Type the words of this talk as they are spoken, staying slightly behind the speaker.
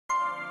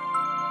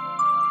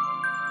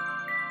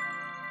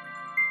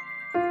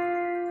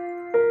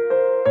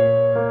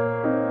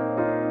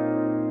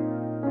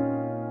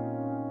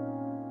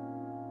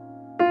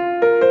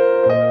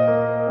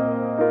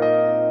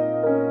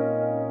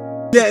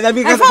Yeah, that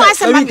because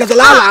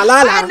la.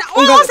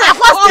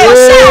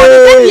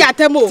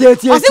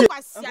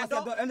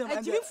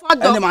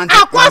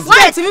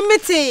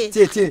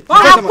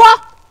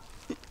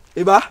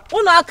 Eba.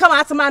 Una come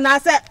at man I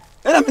said.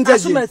 And I'm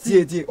telling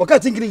okay,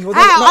 thinking you.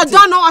 I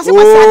don't know. I said,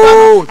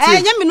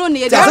 you know,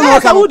 near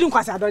the wooden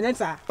Quasadon.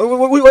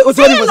 What's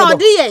your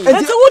dear?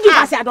 It's a wooden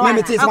Quasadon.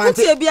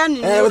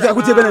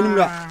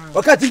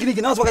 Okay, thinking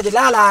you know what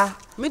Lala.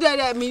 Me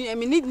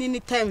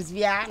need terms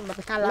via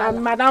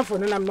Madame for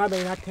no mother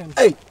in that term.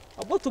 Hey,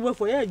 I bought to work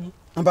for you.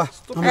 And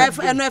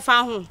I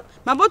found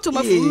my bottom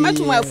of my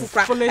full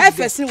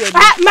FSC with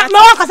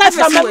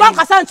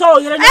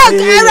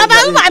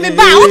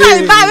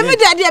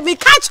me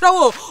catch the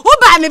wall. Who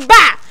buy me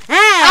back?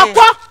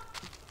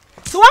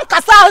 So one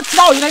castle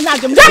now in a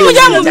jam. Who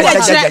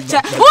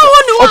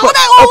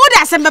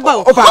that's a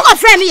bubble? Who got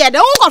friend here? The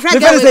who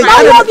friend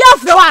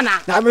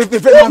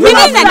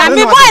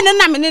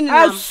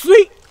the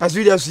sweet. As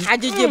we see, I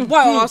did boy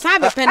or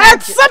have a pen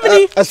at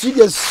 70. As we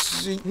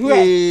just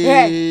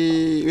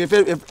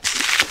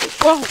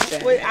I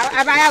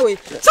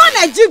so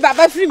na jiba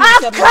ba free me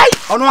say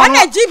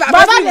na jiba ba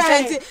free me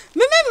say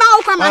me ma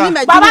o kwa ma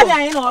ni baba de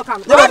ahin no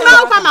kam ma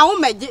o kwa ma o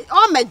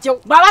meje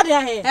baba de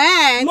ahin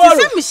nti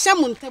se me hye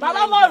mu ntem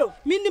baba moro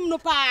minim no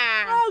pa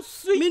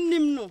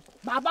minim no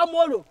baba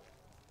moro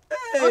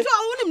ojo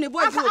wonim ne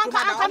boy ko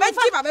ba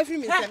jiba ba free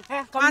me say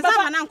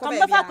ansa na nko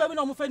ba fa kwa bi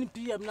na mo fa ni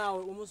PM na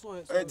o mo so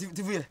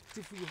tifuye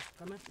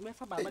me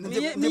fa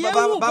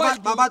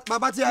baba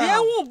baba tia ye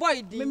hu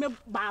boy di me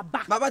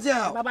baba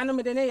tia baba no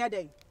me de ne ya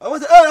dey o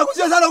se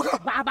akusia sa lo ka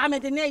baba me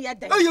de ne ya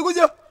dey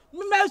akusia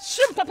me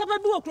shim papa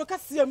bi wo kro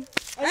kasiem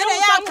e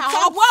ya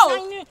ka wo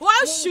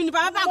shim ni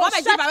baba go ba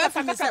jiba ba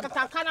free me say e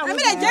me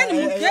de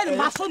jeni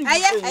mu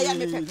eye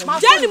me pe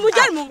jeni mu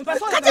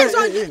ka ti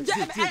so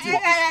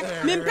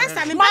me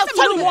pesa me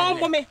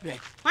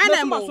Why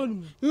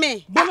me?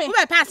 Who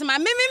pass my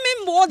me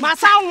more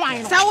masa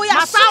wine. So ya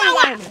masa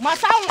wine.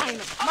 What's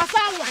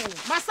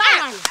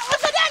that?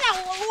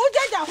 Who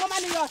did that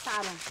woman in your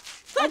salon?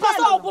 So pass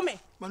over me.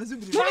 Ya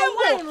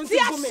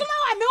suma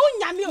me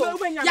unyame.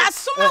 Ya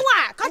suma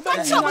wa. Ka to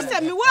che wo se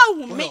me wa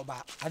hu me.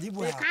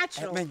 Adibu ka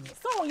che.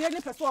 So ye ne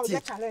person o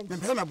get challenge. Me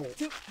pesa me bo.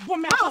 Bo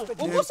me.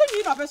 O so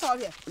ni ba person o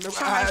here.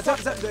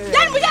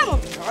 Jamu.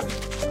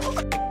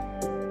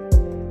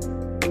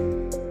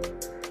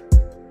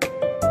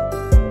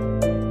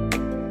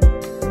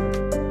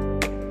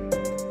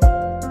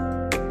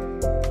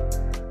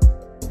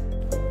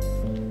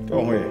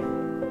 Oh, hey.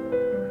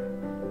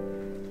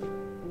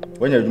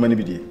 When you're money,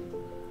 be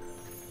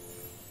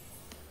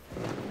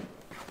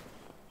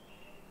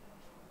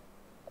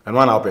and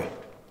one up.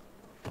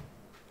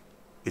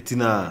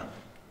 Etina.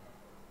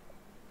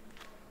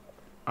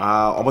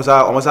 Almost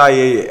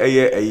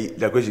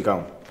the question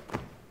come.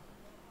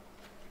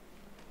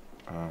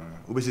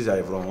 Who says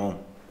I from home?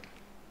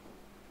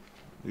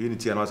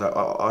 Unity and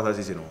other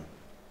season.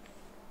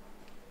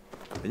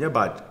 And you're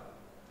bad.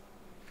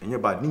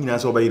 Nina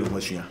so by you,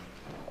 Monsieur.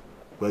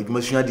 Well, you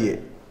must share a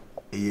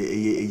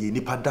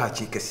nipa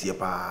dachi kesiye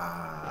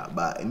pa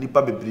ba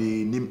nipa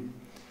bebre nim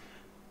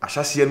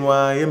ahase no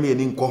a yeme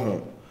ni nko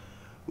ho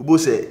ubo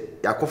se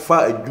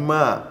yakofa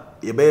adwuma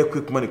ye be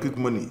quick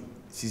money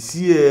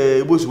sisi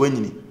ubo se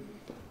wanyini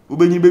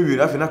ubenyi be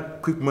wi afi na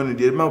quick money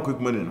de ma quick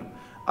money no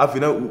afi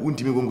na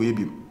untimi gongo ye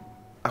bim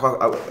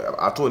akwa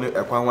ato ne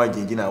ekwan wa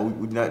gengi na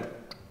udina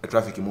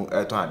traffic mu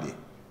eto ade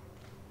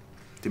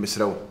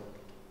timisrewo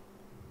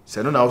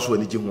se no na wo so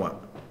ani gi ho a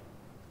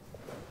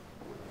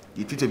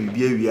Twitter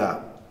bibia wi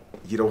a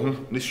yire ho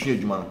ne sua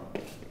adwuma no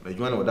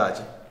adwuma na oda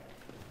ache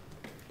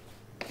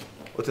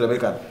o tere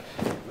American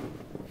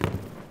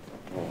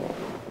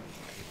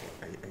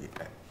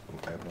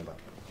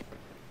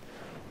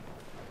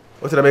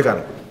o tere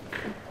American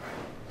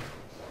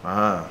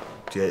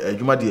ti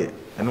adwuma de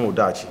ene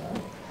oda ache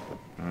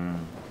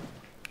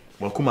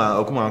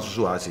wakuma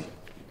nsusu ase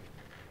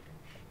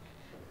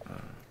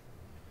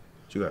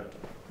Sugar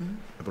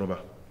Eproba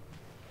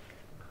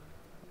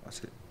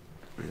ase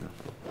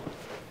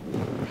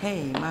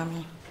Hey,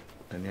 mommy.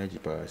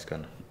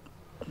 Scanner.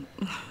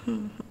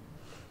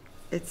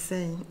 It's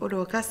saying,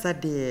 Odo Casa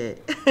dear.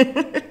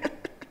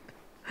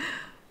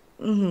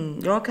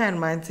 Your kind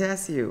mind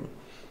tells you.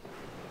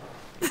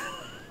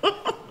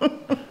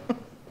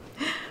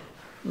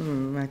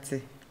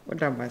 Mate,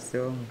 what am I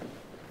so?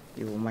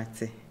 You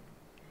mate.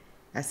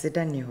 I said,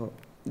 Daniel,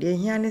 the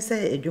Yanni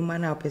say a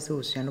Jumana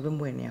Pesos and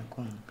November.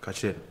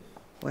 Catch it.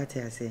 What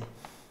I say?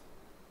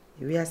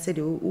 We are said,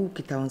 who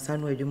kita on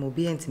Sunway, you will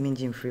be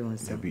intimiding free on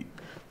Sabi.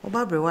 O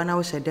Barbara, 1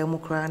 hour, a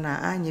democrana,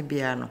 and ye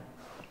piano.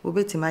 Will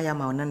be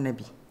Timayama on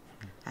Nabi.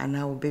 And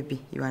now,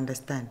 baby, you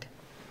understand.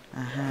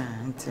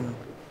 Anthony.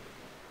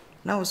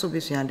 Now, so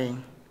busy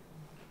and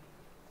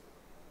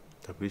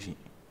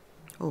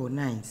oh,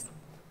 nice.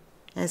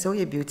 And so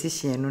you're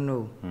beautician,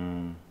 no.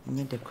 And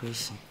your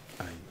decoration.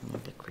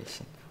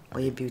 Decoration.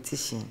 Or your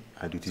beautician.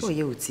 I do this. Oh,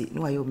 you see,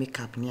 no, you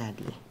makeup near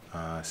the.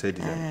 Said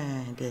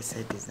design. There's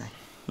a design.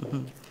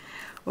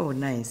 Oh,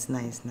 nice.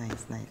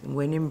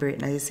 When you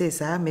break, now you say,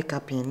 sir,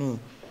 makeup in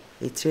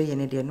Etre ye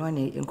ne de no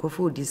ane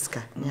nkofo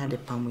diska nya de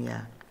pam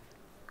ya.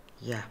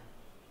 Yeah.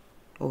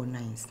 Oh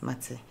nice,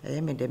 mate.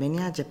 Me de meni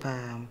age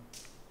pa.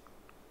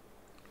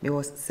 Me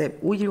was say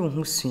wo yiri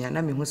hu sua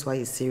na me hu so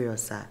are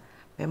serious ah.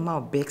 Me ma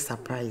big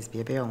surprise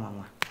be be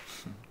onwa.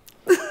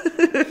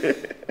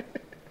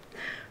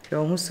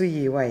 Yo hu so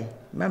yi why?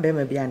 Ma be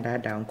ma bi anda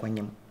da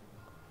nkonyem.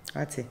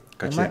 Ate.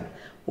 Ma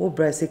wo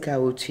brasika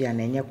wo tua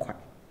na enye kwa.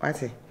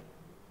 Ate.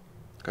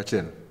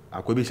 Kachen.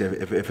 Akwabi se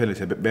efele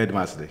se bed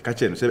master de.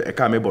 Kachen se e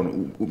ka me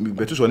bon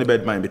betu so ne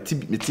bed man be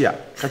tia.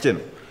 Kachen.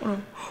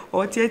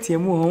 O tie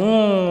mu.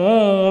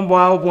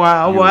 Boa.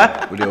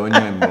 O le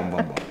onye mbombo.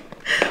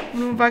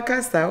 No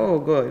bakasa, oh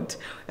God.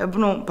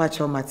 Ebno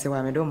pacho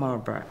matewa me do ma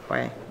bra.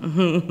 Why?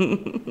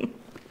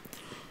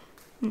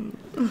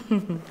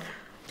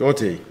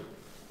 Tote.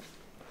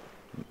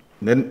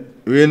 When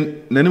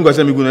nanim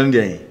kwasa mi guna ndi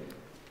ayi.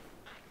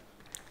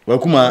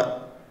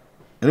 Wakuma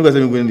nanim kwasa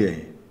mi guna ndi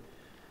ayi.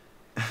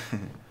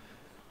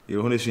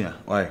 You honest here.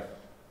 Why?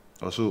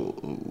 Also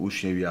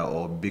ushia we are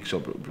or big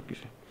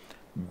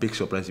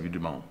surprise bi do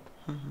ma.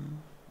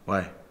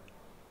 Why?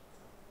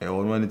 E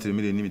won wan tiri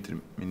mi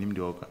nim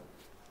de oka.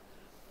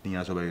 Ni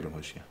aso ba yiro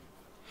hoshia.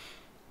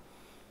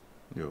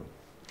 Yo.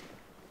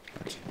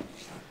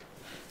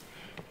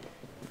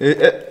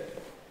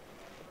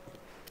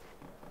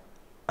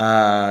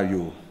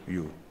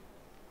 Yo.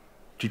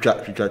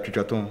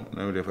 Chicha ton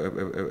na de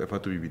fa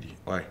to bibidi.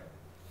 Why?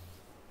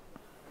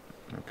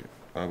 Okay.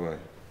 Bye.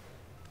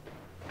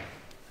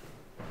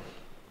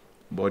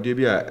 Body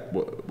bia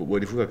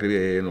body fuka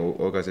krebe no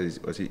oka say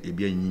e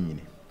bia nyinyi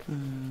ni.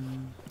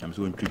 I'm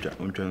so chicha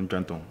on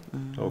chanton.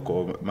 So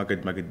ko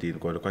market deal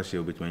ko kwa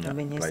share bit manya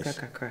price.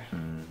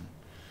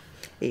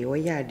 Eh o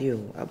ya de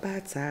o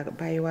abata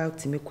buy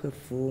out me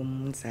kwafu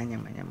nsanya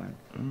manyama.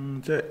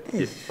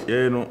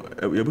 Say no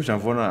ye bushan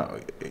for na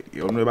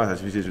ono ba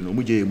certification no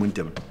mu je mu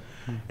ntem.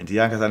 Enti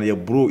ya kasa na ye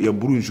buru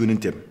nsu ni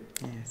ntem.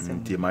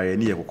 Enti ma ye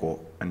ni ye kokko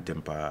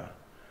antem pa.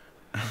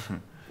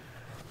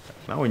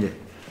 Na onye.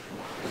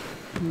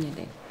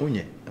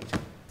 Onye.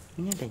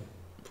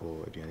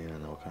 For the Anina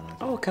now can.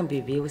 Oh, can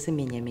be was a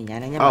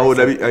menya. Ah, oh,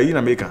 in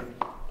America.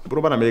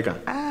 Proba na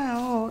America. Ah,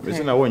 oh.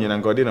 Listen, I want you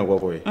and Godina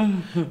walk away.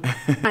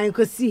 I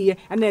could see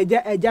and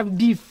a jam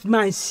beef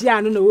man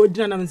shan no wood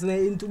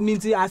into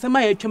means as a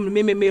my chum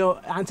me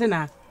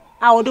antenna.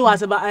 I will do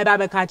as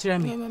about a catcher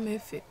me.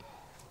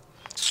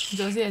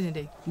 Does it any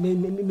day?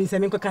 Miss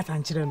Amico cat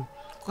and children.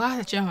 Quite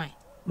a chairman.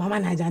 Mamma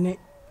Najane,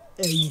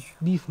 a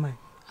beef man.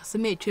 As a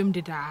mate trimmed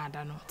it, I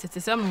don't know.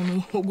 It's someone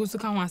who goes to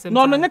come once.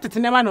 No, not to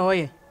never know.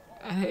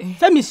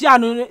 Send me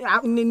Siano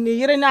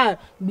near now,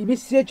 be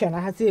search and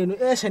I had said,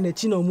 and a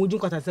chino moving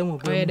cut as some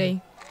of a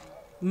day.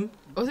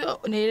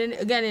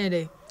 Again a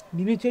day.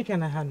 Be church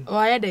and a hand. Oh,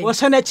 I day.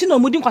 Was a chino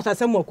moving cut as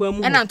some of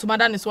them. And to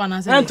Madame is one,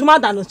 and to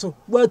Madame so.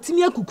 Well,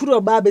 Timia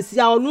Kukuro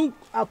Babesia, no,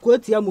 a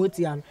quotia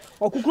motian,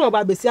 or Kukuro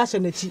Babesia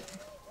and a cheap.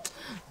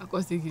 Of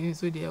course,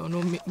 so dear, no,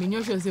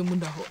 Minosha say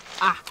Munda.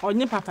 Ah, on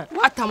your papa.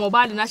 What time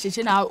about the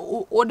nation now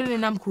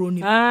ordering them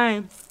crony?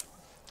 Aye.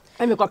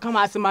 I me come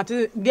as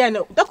matter again.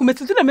 That could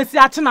to the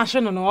Messi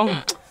national no.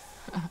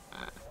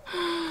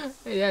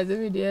 Yes,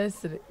 every day.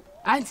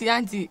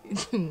 Auntie.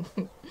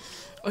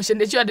 O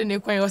shende chu ade ne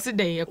kwan o se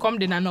den ye come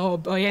de na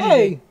no o ye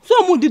ne.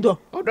 So mu dido.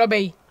 O do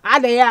be.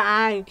 Ade ya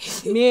ai.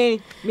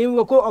 Me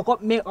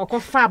oko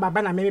fa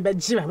baba na me be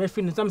jira me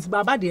fi no some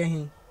baba de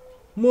hin.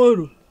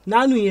 Moru.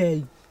 Nanu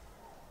ye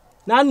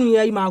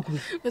ma akuru.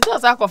 Me so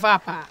sa ko fa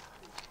pa.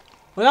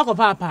 O ya ko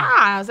fa pa.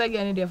 Ah, say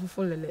ge ne de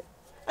fofo lele.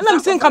 And I'm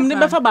saying come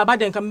never baba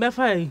then come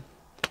never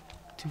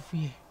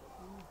Tifu.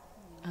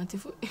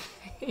 Antifu.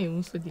 Eh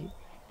unso de.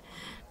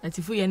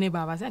 Tifu ye ne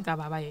baba say ka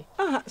baba ye.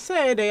 Ah,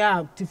 say they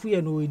are Tifu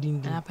ye no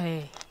edin. Ah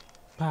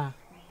pa.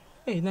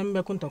 Eh na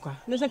me kuntoka.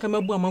 No say come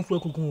abu amanfo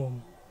ekukun wo.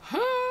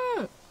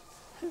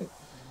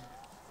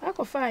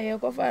 Akofa ye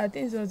kofa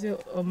things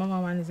o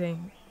mama wan say.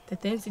 The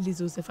 10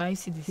 cities or 5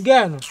 cities.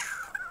 Girl.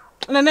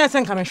 And na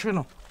say come hwe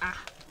no.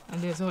 Ah,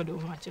 and there's all the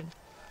watching.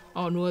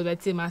 Oh no,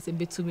 but say mass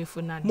be to me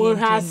for na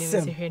dey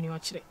say hwe ni o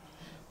kire.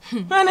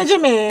 Manage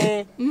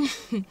me.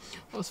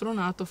 Osoro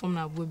na ato form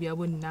na abo bi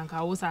abo ni na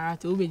nka wo sara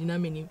te obegina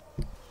meni.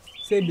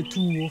 Say be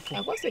too wo for.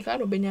 Akose ka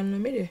do benya no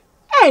me de.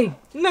 Hey,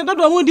 na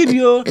dodo mu di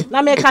bio.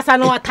 Na me kasa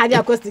no atade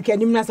akose ka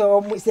nim na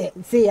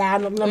say ya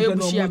no na no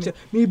mo.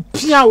 Me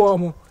pia wo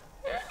mo.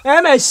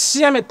 E ma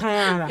hia me tan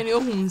ara. Eni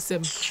ohun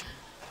nsem.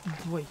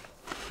 Boy.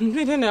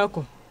 Ndide na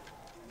akọ.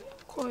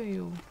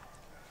 Koyo.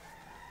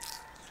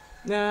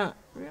 Na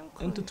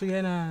ntutu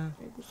ya na.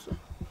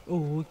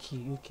 Oh, okay.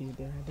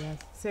 There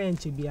say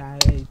nche bia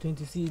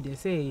 20 they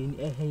say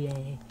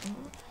eh.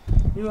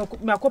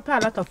 Me akopa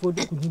alata for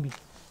duku ni bi.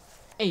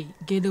 Eh,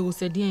 gede wo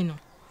se den no.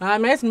 Ah,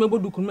 me ese me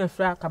boduku me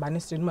fra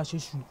kabanestre no ma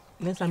hwehwu.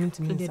 Na sa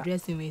minti me. The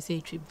dressing we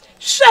say trip.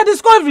 Share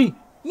discovery.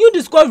 New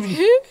discovery.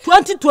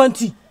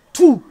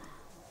 2022.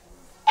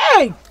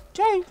 Hey,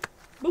 Jay.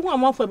 But one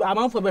month for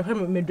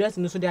me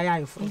dressing so they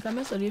are for. You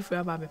can sorry for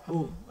about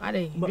oh, are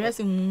they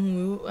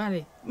dressing are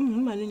they?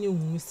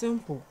 Man,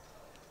 simple.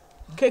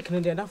 Cake no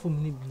there that for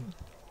me.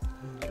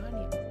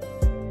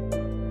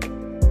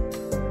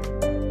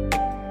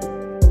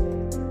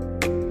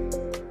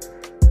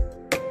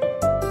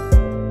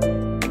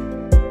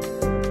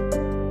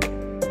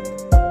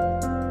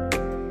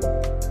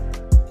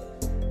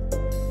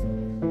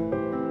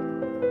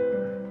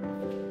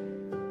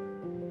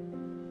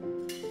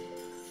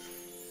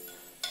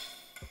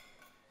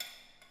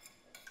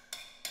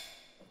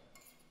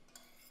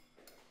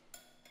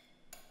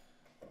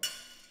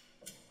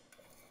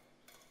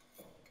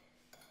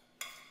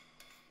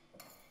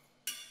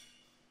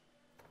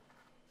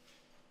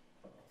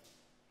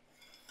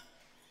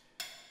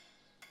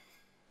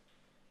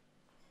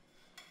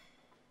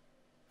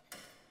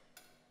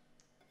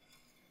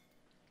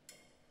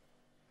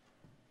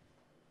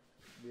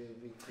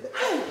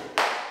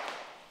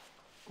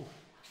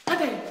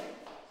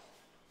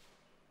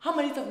 How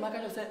many times Maka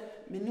just said,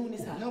 Menu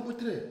Nisa? No, but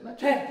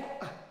hey,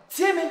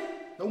 see me.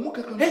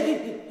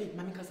 Hey,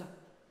 Mammy Casa.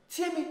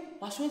 See me,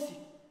 Maswinsi.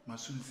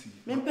 Masunsi.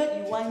 Member,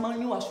 you want my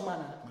new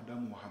Ashmana.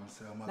 Madame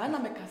Mohamsa. Nana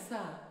Mekasa,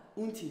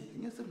 Unti.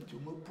 Yes, I'm to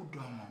put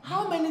drama.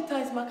 How many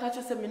times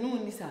Makacha said Menu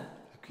Nisa?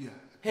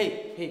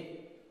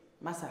 Hey,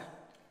 Massa.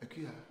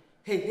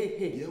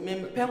 Hey,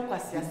 Mem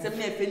Pemquas, yes, send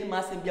me a penny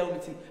mass and be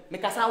with him.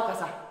 Mekasa,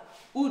 Casa.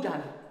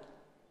 Udan.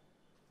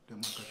 The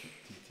Maka.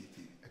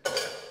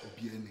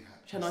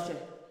 Chanoche.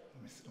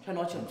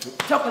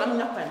 Chocolate, I'm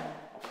not pen.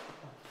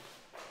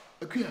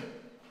 Okay.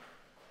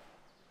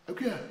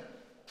 Okay.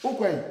 You're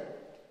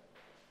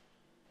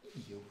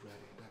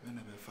right. I've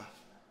never far.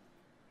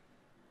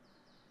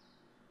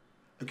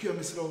 Okay,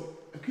 Miss Lowe.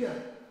 Okay.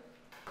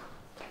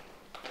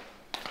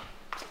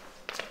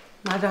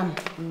 Madam,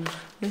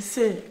 me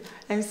say,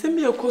 and send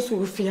me a course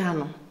with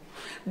Fiano.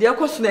 The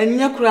question and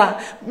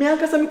Yakra, me and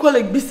Cassam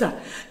colleague Bissa.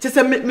 Just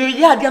a me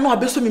yard, no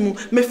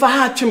abesumu, me for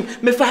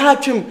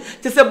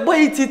hatchim, just a boy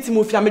eating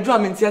with your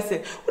drum and yes,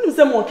 when you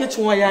say more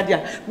kitchen one yard,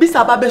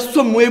 Bissa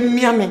Babesum, we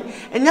miami,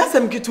 and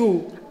Yasam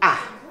Kitu.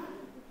 Ah.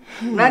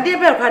 Na dey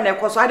be kwa na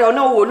ekoso ade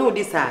ona wo lu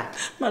dis a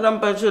Madam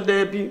Pacho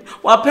Debbie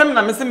wa pem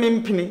na me se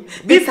mempini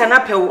bisa na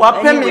pe wa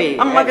pem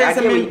amma ga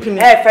se mempini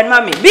fen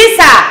mami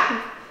bisa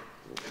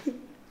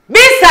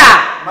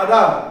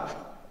Madam,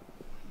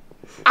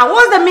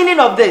 what's the meaning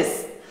of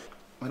this?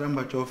 Madam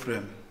Pacho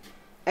frame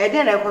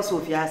Then na ekoso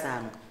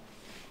fiasa no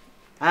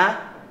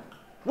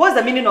what's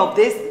the meaning of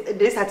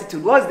this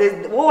attitude? What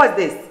was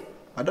this?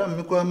 Madam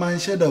me kwa man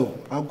shadow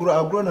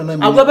agro na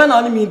mi agobe na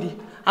oni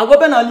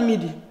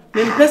midi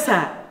me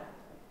mpesa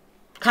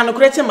Can you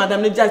correct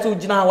Madam Nija to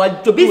Jina?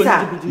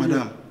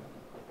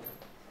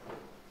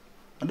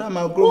 Madam,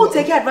 who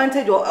take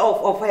advantage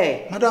of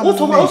her? Madam,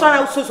 who's also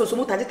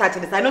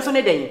touching this? I know so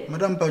day.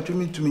 Madam,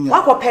 Patumi to me.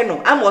 What for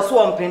penno? I'm also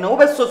on penno.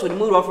 Over so the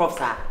mood of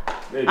sir.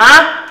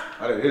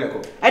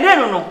 I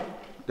don't know.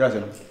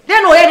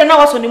 Then no, I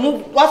was on the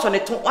move. What's on the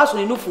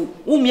nufu?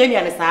 Who me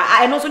and sir?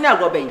 I know so near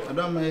Robin.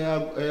 Madam, I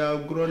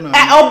have grown up.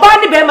 Oh,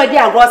 Barney Bema,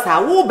 dear Rossa.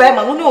 Who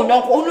Bema?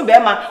 Only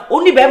Bema.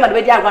 Only Bema,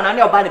 the dear one, and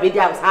your Barney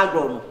Bedia was hard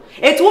grown.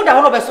 It's what I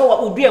want to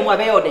so would be and what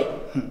they are.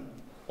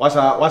 What's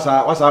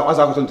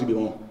going to be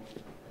more?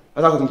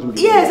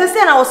 Yes, I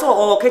said I was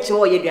so catching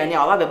all your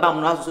now. I have a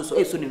bum now, so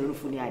it's soon in the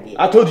roof.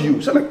 I told you,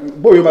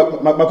 boy,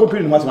 my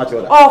company was much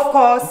other. Of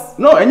course.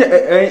 No, and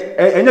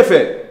your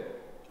fair.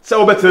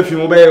 So better if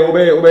you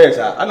obey,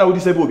 sir. I know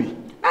this a booby.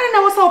 I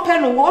know so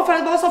pen,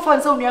 often also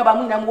find so near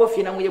Bamun and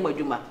Wolfie and William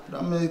Juma.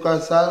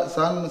 Because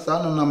son,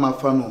 and my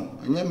family,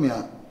 and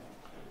Yamia.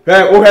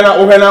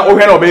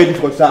 Oh, obey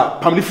for sir.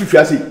 How many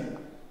fiassi?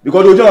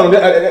 Because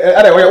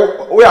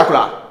we are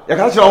cry. You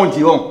can't show on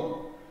you.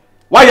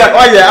 Why,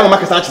 I'm a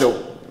Macasacho.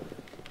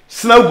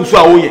 Snow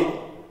Gusaway.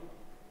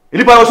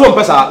 If I was one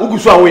person,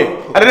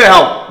 Ugusaway. I don't know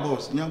how.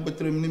 Boss, young but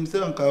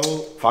himself and Kao.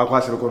 Far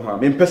past the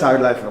confirm. In Pesa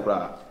life in a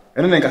cry.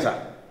 And then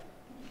Casa.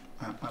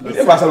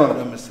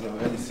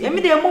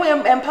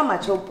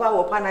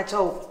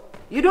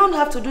 You don't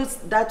have to do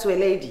that to a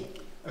lady.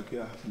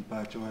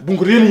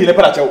 Bungurini, the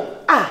Paracho.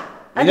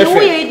 And the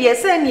way they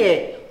send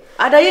ye.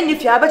 Ada yin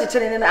if you are better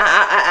telling an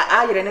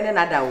iron and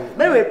another.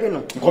 Very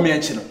pino. Come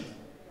here, Chino.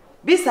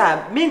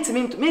 Bisa,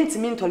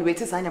 mint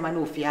tolerated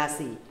Sanyamano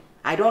fiasi.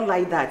 I don't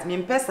like that.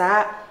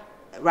 Mimpesa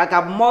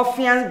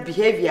ragamuffin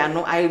behavior.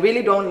 No, I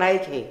really don't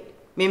like her.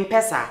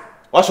 Mimpesa.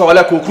 What's all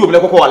I could club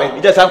like a call?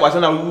 You just have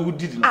who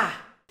didn't.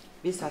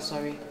 Bisa,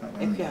 sorry.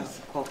 If you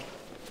have call.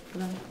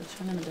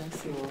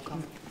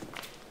 Welcome.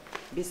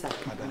 Bisa,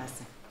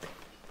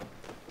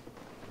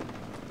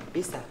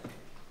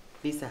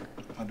 Bisa.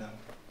 Madam.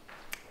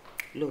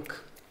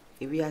 Look,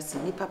 if we are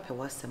seeing Papa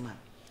was a man,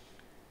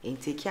 and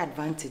take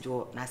advantage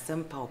or na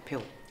some power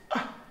pill.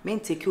 Men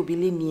take you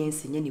believe me and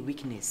see any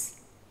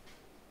weakness.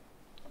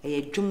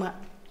 A juma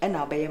and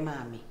I'll be a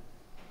mammy.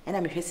 And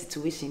I'm a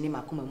situation in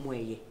my common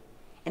way.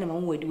 And I'm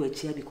only do a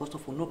chair because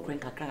of no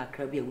crank a crack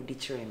crabby would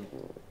deter me.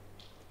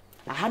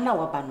 La Hana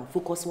Wabano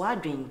focus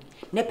warding,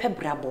 nepe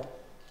brabo.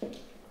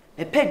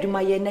 A ped do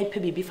my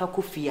nepe before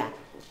Kufia.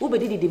 Who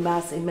did the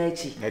mass in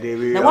Merchi?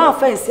 Now, one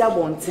fancy I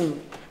want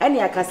him. Any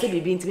I can say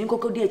be to me,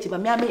 Coco dear, but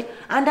me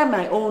under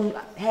my own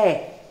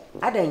hair.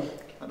 Aden,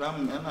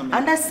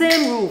 under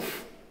same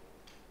roof.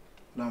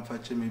 Don't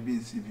fetch me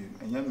being civil,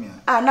 and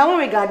Yamia. Now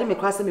regarding me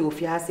crossing me with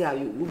Fiasi,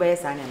 you buy a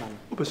sign.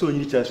 Who pursue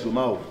you chance from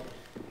out?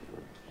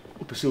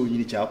 Who pursue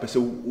you child,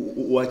 pursue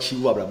what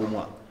you are,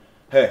 Brabuma.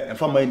 Hey, and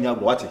from my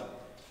Nagwati.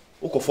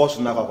 Who force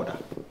Nagakoda.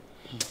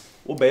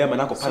 Obey a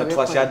manako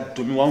Palatwasia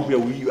to me one where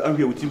we are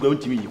here with him going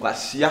to me.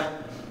 Quasia.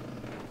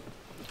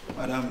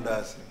 Madam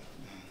Darcy.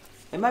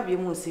 It might be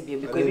more severe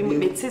because we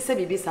may say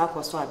baby South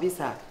or so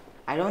Abisa.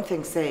 I don't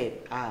think say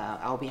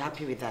I'll be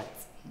happy with that.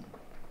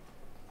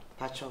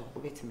 Pacho,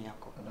 wait me.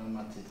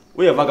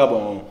 We are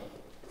vagabond.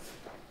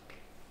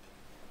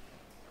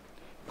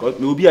 Because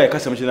maybe I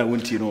can't say I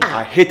won't you know.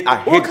 I hate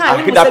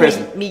that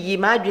person. Me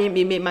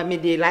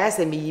the liars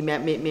and me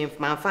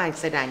my fine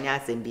said I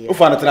nyasem be. Who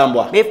fan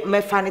trambo?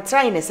 Me fan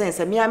try in a sense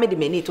me I made the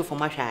many to for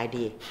my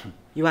idea.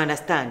 You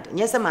understand?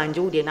 Yes, a man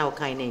do they now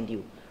kind end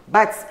you.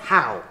 But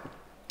how?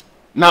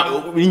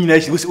 Now we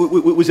say ko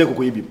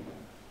yibi.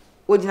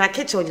 Odi na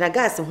kitchen odi na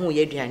gas ho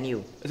ye aduane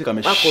o. Ese ka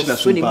me shina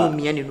sumpa.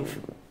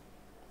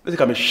 Ese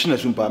ka me shina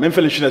sumpa. Me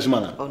mfele shina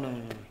sumpa na. Oh no.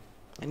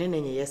 Ene na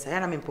nye yes, ya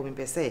na me mpo me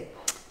pese.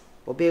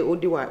 Obe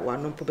odi wa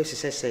no mpo be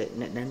hyehyehye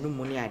na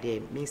numu ne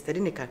ade. Me study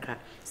ne kakra.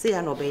 Say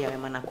ya no be ya me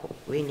manako.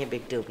 We nye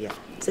big deal bia.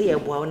 Say ya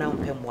boa na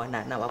mpemboa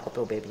na wakope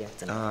obe bia.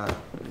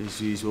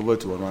 Is over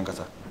to one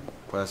kasa.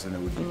 Kwa sene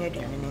wodi. Nye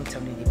aduane ne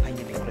ntam ne di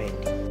panye be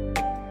grade.